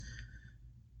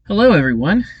Hello,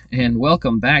 everyone, and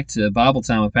welcome back to Bible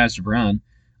Time with Pastor Brian.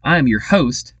 I am your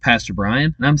host, Pastor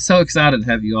Brian, and I'm so excited to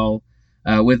have you all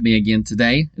with me again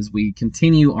today as we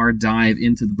continue our dive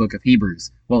into the book of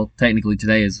Hebrews. Well, technically,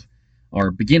 today is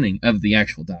our beginning of the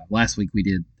actual dive. Last week we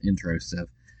did intro stuff.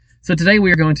 So today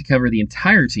we are going to cover the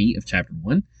entirety of chapter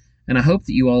 1, and I hope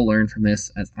that you all learn from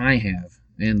this as I have,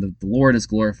 and that the Lord is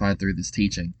glorified through this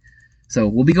teaching. So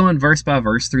we'll be going verse by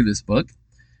verse through this book.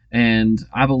 And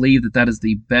I believe that is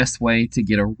the best way to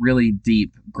get a really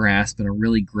deep grasp and a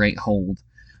really great hold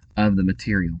of the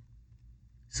material.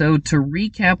 So to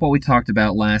recap what we talked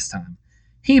about last time,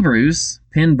 Hebrews,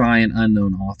 penned by an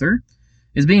unknown author,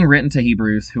 is being written to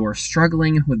Hebrews who are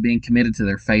struggling with being committed to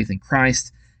their faith in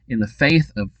Christ in the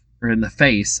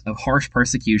face of harsh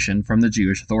persecution from the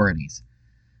Jewish authorities.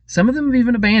 Some of them have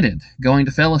even abandoned going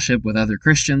to fellowship with other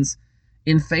Christians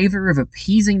in favor of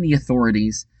appeasing the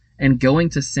authorities and going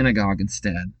to synagogue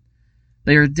instead.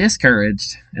 They are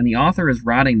discouraged, and the author is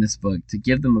writing this book to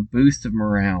give them a boost of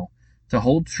morale, to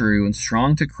hold true and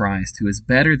strong to Christ, who is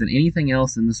better than anything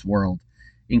else in this world,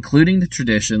 including the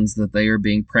traditions that they are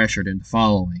being pressured into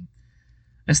following.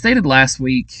 As stated last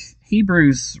week,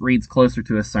 Hebrews reads closer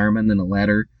to a sermon than a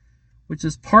letter, which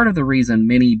is part of the reason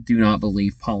many do not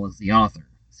believe Paul is the author,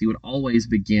 as he would always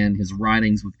begin his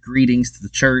writings with greetings to the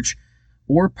church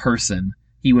or person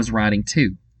he was writing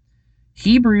to.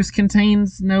 Hebrews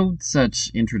contains no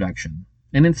such introduction,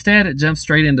 and instead it jumps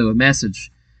straight into a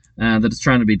message that is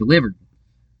trying to be delivered,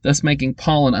 thus making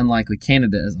Paul an unlikely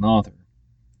candidate as an author.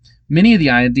 Many of the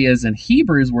ideas in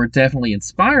Hebrews were definitely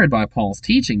inspired by Paul's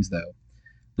teachings, though,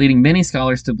 leading many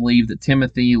scholars to believe that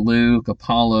Timothy, Luke,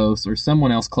 Apollos, or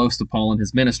someone else close to Paul in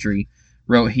his ministry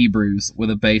wrote Hebrews with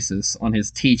a basis on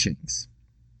his teachings.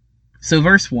 So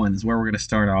verse 1 is where we're going to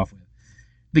start off with.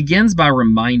 It begins by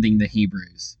reminding the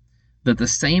Hebrews that the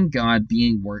same God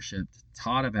being worshipped,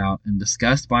 taught about, and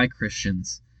discussed by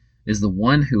Christians is the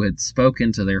one who had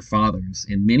spoken to their fathers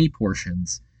in many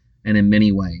portions and in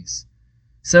many ways.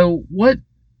 So what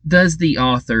does the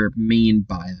author mean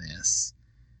by this?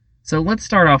 So let's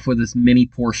start off with this many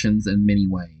portions and many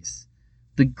ways.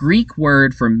 The Greek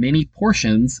word for many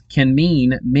portions can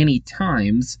mean many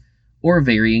times or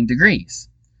varying degrees.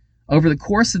 Over the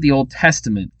course of the Old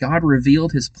Testament, God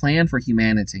revealed his plan for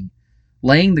humanity,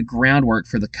 laying the groundwork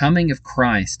for the coming of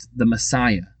Christ, the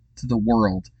Messiah, to the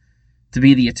world, to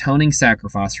be the atoning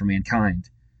sacrifice for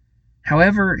mankind.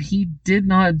 However, he did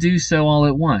not do so all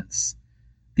at once.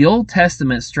 The Old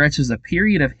Testament stretches a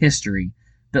period of history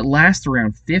that lasts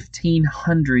around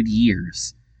 1,500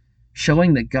 years,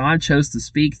 showing that God chose to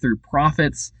speak through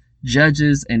prophets,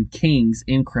 judges, and kings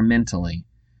incrementally.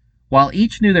 While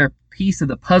each knew their piece of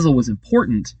the puzzle was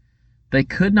important, they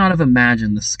could not have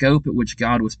imagined the scope at which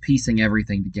God was piecing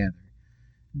everything together.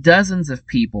 Dozens of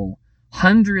people,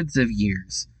 hundreds of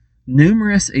years,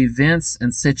 numerous events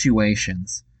and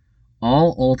situations,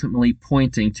 all ultimately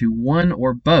pointing to one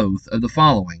or both of the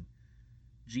following: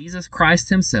 Jesus Christ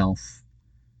himself,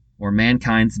 or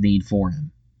mankind's need for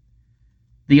him.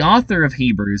 The author of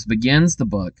Hebrews begins the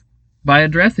book by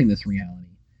addressing this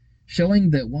reality, showing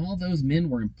that while those men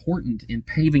were important in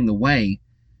paving the way,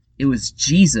 it was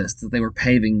Jesus that they were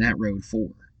paving that road for,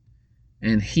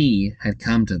 and he had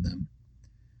come to them.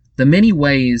 The many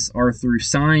ways are through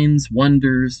signs,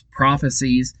 wonders,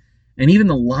 prophecies, and even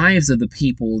the lives of the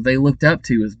people they looked up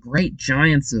to as great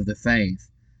giants of the faith,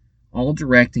 all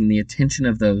directing the attention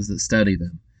of those that study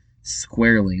them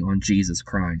squarely on Jesus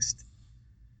Christ.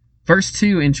 Verse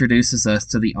 2 introduces us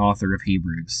to the author of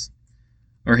Hebrews,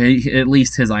 or at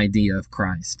least his idea of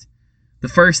Christ. The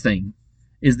first thing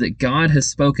is that God has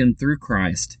spoken through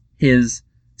Christ, his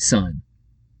Son.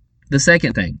 The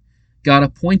second thing, God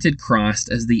appointed Christ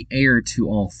as the heir to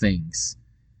all things.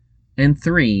 And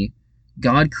 3,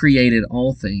 God created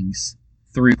all things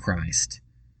through Christ.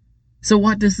 So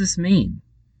what does this mean?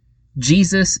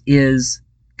 Jesus is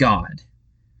God.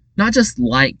 Not just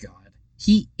like God.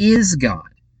 He is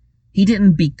God. He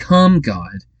didn't become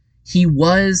God. He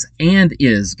was and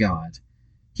is God.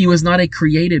 He was not a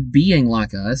created being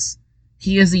like us.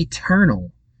 He is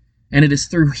eternal, and it is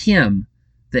through him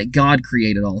that God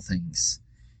created all things.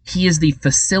 He is the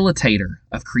facilitator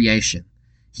of creation.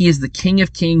 He is the King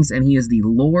of Kings, and he is the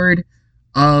Lord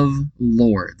of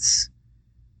Lords.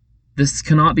 This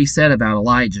cannot be said about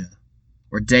Elijah,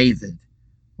 or David,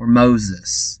 or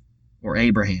Moses, or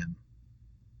Abraham.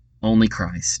 Only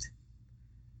Christ.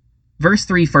 Verse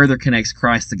 3 further connects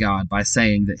Christ to God by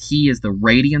saying that he is the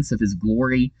radiance of his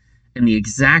glory and the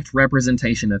exact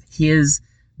representation of his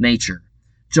nature.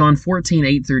 John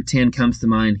 14:8-10 comes to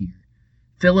mind here.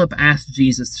 Philip asked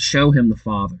Jesus to show him the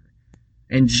Father,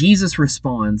 and Jesus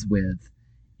responds with,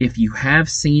 If you have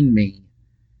seen me,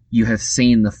 you have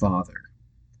seen the Father.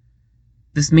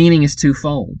 This meaning is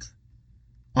twofold.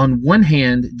 On one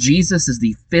hand, Jesus is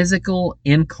the physical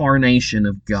incarnation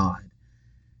of God,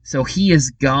 so he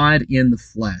is God in the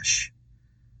flesh.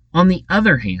 On the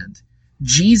other hand,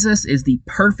 Jesus is the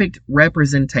perfect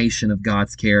representation of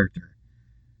God's character.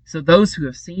 So those who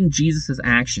have seen Jesus'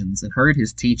 actions and heard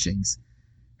his teachings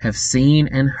have seen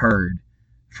and heard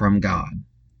from God.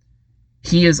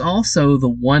 He is also the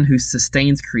one who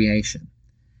sustains creation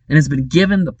and has been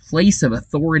given the place of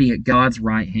authority at God's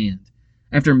right hand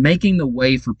after making the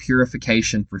way for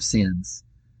purification for sins.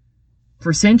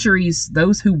 For centuries,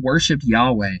 those who worshipped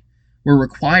Yahweh were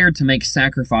required to make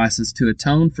sacrifices to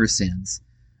atone for sins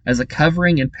as a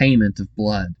covering and payment of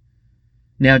blood.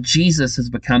 Now Jesus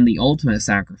has become the ultimate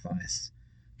sacrifice,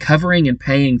 covering and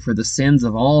paying for the sins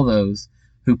of all those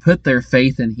who put their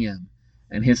faith in him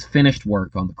and his finished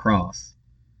work on the cross.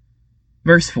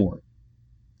 Verse 4.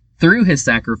 Through his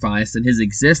sacrifice and his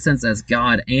existence as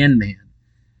God and man,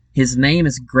 his name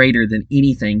is greater than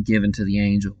anything given to the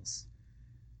angels.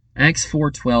 Acts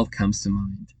 4:12 comes to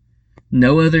mind.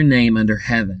 No other name under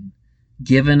heaven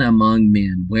given among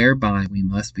men whereby we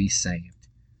must be saved.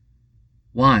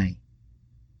 Why?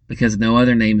 Because no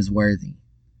other name is worthy.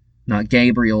 Not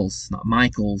Gabriel's, not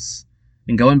Michael's,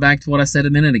 and going back to what I said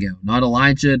a minute ago, not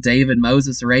Elijah, David,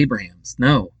 Moses, or Abraham's.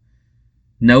 No.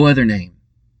 No other name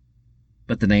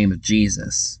but the name of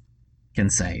Jesus can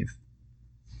save.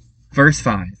 Verse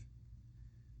 5.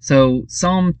 So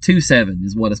Psalm 2:7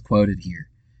 is what is quoted here,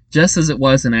 just as it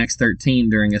was in Acts 13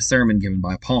 during a sermon given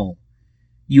by Paul.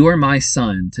 You are my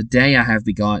son, today I have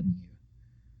begotten you.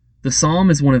 The psalm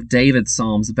is one of David's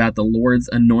psalms about the Lord's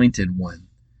anointed one.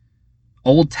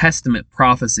 Old Testament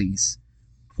prophecies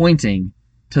pointing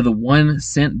to the one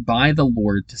sent by the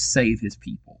Lord to save his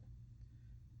people.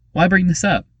 Why bring this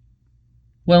up?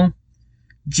 Well,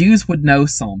 Jews would know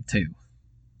Psalm 2,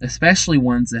 especially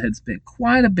ones that had spent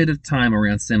quite a bit of time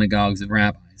around synagogues and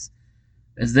rabbis,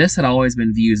 as this had always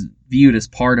been viewed as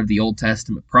part of the Old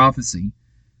Testament prophecy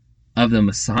of the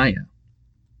Messiah.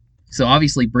 So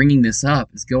obviously bringing this up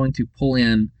is going to pull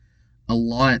in a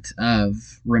lot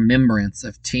of remembrance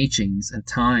of teachings and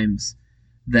times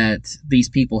that these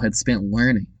people had spent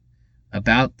learning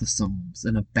about the Psalms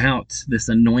and about this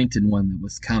anointed one that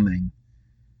was coming.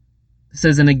 It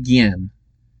says, and again,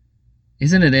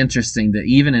 isn't it interesting that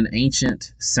even an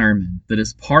ancient sermon that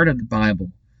is part of the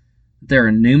Bible, there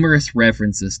are numerous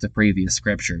references to previous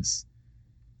scriptures.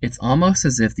 It's almost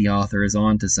as if the author is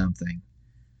onto something,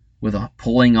 with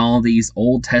pulling all these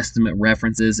Old Testament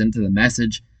references into the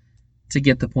message to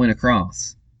get the point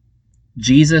across.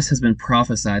 Jesus has been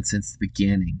prophesied since the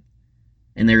beginning,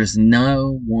 and there is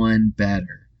no one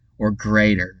better or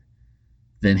greater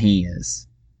than he is.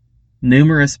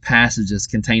 Numerous passages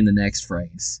contain the next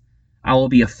phrase, I will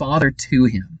be a father to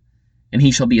him, and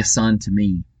he shall be a son to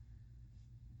me.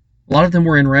 A lot of them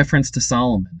were in reference to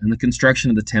Solomon and the construction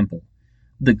of the temple,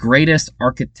 the greatest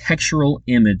architectural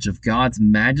image of God's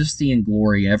majesty and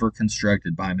glory ever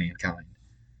constructed by mankind.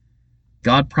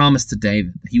 God promised to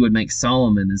David that he would make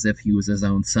Solomon as if he was his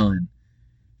own son,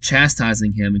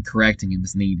 chastising him and correcting him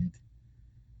as needed.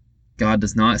 God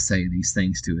does not say these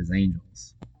things to his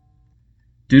angels.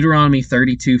 Deuteronomy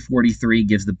 32:43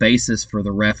 gives the basis for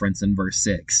the reference in verse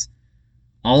 6.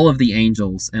 All of the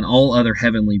angels and all other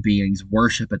heavenly beings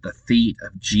worship at the feet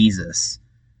of Jesus,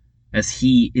 as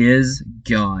he is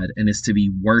God and is to be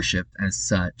worshipped as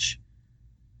such.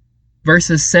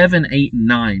 Verses 7, 8, and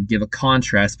 9 give a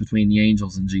contrast between the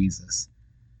angels and Jesus.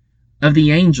 Of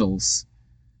the angels,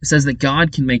 it says that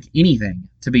God can make anything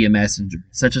to be a messenger,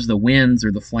 such as the winds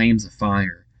or the flames of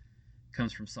fire. It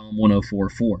comes from Psalm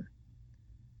 104:4.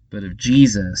 But of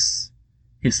Jesus,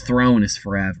 his throne is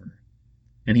forever,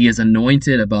 and he is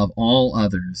anointed above all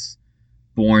others,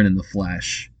 born in the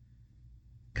flesh.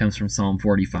 It comes from Psalm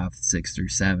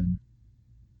 45:6-7.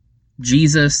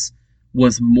 Jesus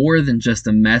was more than just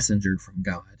a messenger from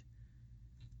God.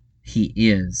 He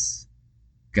is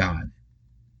God.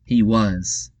 He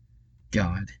was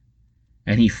God,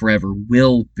 and he forever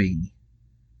will be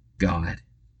God.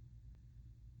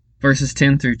 Verses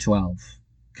 10-12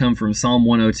 come from Psalm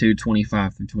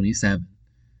 102:25-27.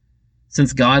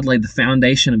 Since God laid the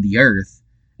foundation of the earth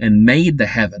and made the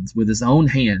heavens with his own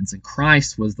hands, and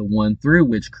Christ was the one through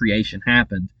which creation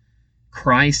happened,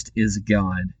 Christ is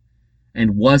God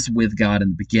and was with God in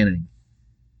the beginning.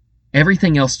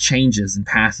 Everything else changes and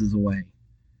passes away.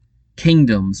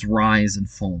 Kingdoms rise and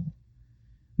fall.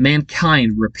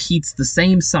 Mankind repeats the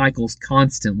same cycles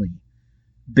constantly.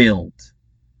 Build,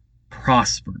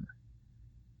 prosper,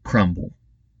 crumble.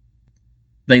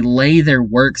 They lay their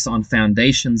works on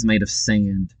foundations made of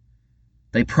sand.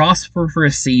 They prosper for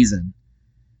a season.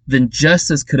 Then,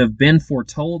 just as could have been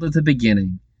foretold at the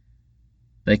beginning,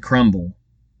 they crumble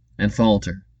and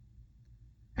falter.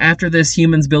 After this,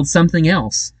 humans build something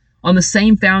else on the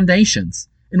same foundations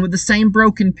and with the same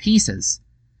broken pieces,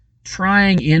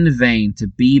 trying in vain to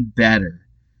be better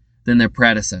than their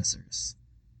predecessors.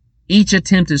 Each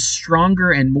attempt is stronger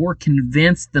and more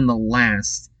convinced than the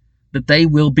last that they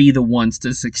will be the ones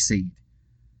to succeed.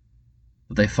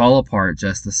 But they fall apart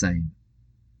just the same.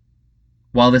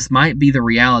 While this might be the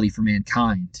reality for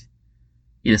mankind,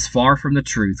 it is far from the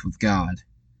truth with God.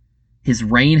 His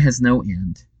reign has no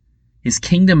end. His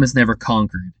kingdom is never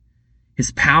conquered.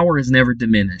 His power is never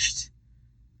diminished.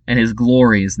 And his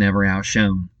glory is never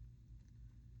outshone.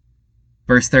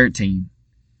 Verse 13.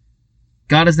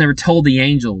 God has never told the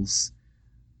angels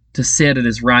to sit at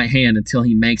his right hand until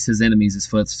he makes his enemies his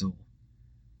footstool.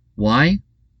 Why?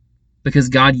 Because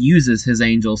God uses his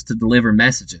angels to deliver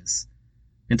messages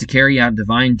and to carry out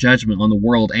divine judgment on the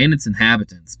world and its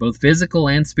inhabitants, both physical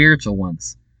and spiritual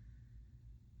ones.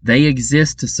 They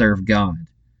exist to serve God,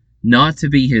 not to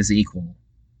be his equal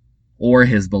or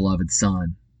his beloved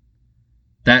Son.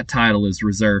 That title is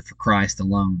reserved for Christ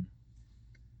alone.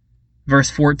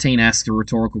 Verse 14 asks a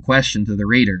rhetorical question to the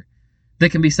reader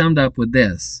that can be summed up with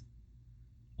this: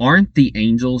 aren't the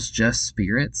angels just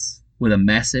spirits with a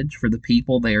message for the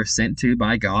people they are sent to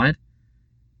by God?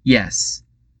 Yes,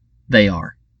 they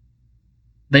are.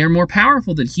 They are more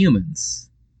powerful than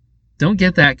humans. Don't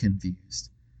get that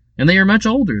confused. And they are much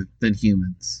older than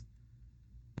humans.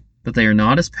 But they are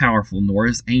not as powerful nor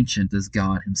as ancient as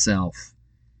God himself.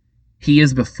 He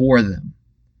is before them.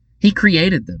 He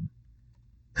created them.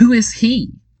 Who is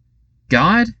he?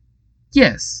 God?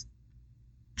 Yes.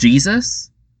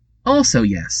 Jesus? Also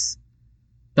yes.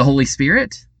 The Holy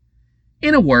Spirit?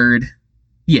 In a word,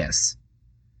 yes.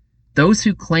 Those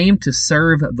who claim to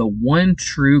serve the one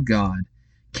true God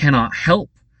cannot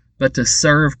help but to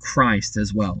serve Christ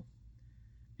as well,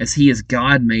 as he is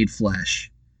God made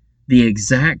flesh, the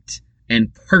exact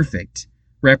and perfect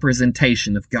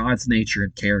representation of God's nature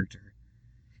and character.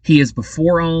 He is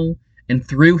before all, and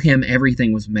through him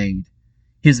everything was made.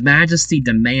 His majesty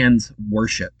demands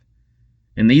worship.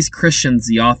 And these Christians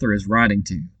the author is writing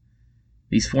to,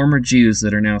 these former Jews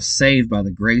that are now saved by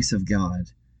the grace of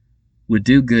God, would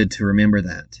do good to remember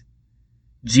that.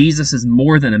 Jesus is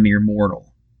more than a mere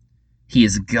mortal. He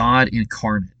is God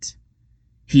incarnate.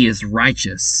 He is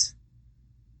righteous.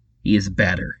 He is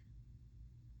better.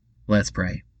 Let's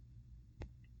pray.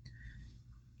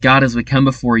 God, as we come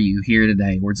before you here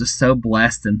today, we're just so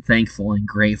blessed and thankful and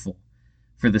grateful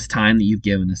for this time that you've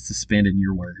given us to spend in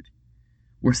your word.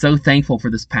 We're so thankful for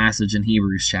this passage in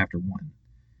Hebrews chapter 1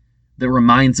 that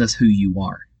reminds us who you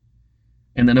are.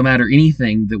 And that no matter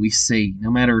anything that we see,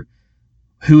 no matter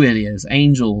who it is,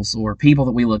 angels or people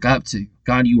that we look up to,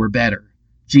 God, you are better.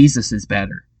 Jesus is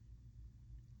better.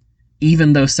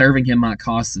 Even though serving him might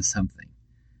cost us something,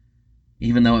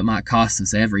 even though it might cost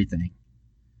us everything,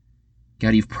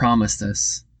 God, you've promised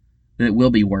us that it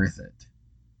will be worth it,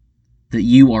 that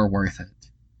you are worth it.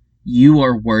 You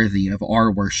are worthy of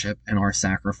our worship and our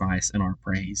sacrifice and our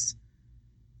praise.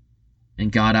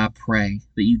 And God, I pray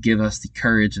that you give us the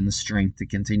courage and the strength to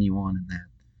continue on in that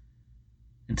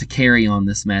and to carry on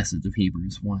this message of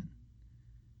Hebrews 1,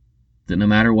 that no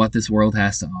matter what this world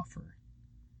has to offer,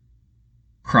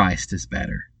 Christ is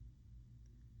better.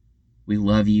 We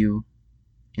love you,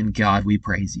 and God, we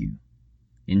praise you.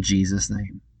 In Jesus'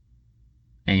 name,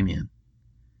 amen.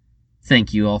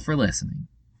 Thank you all for listening,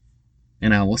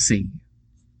 and I will see you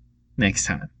next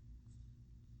time.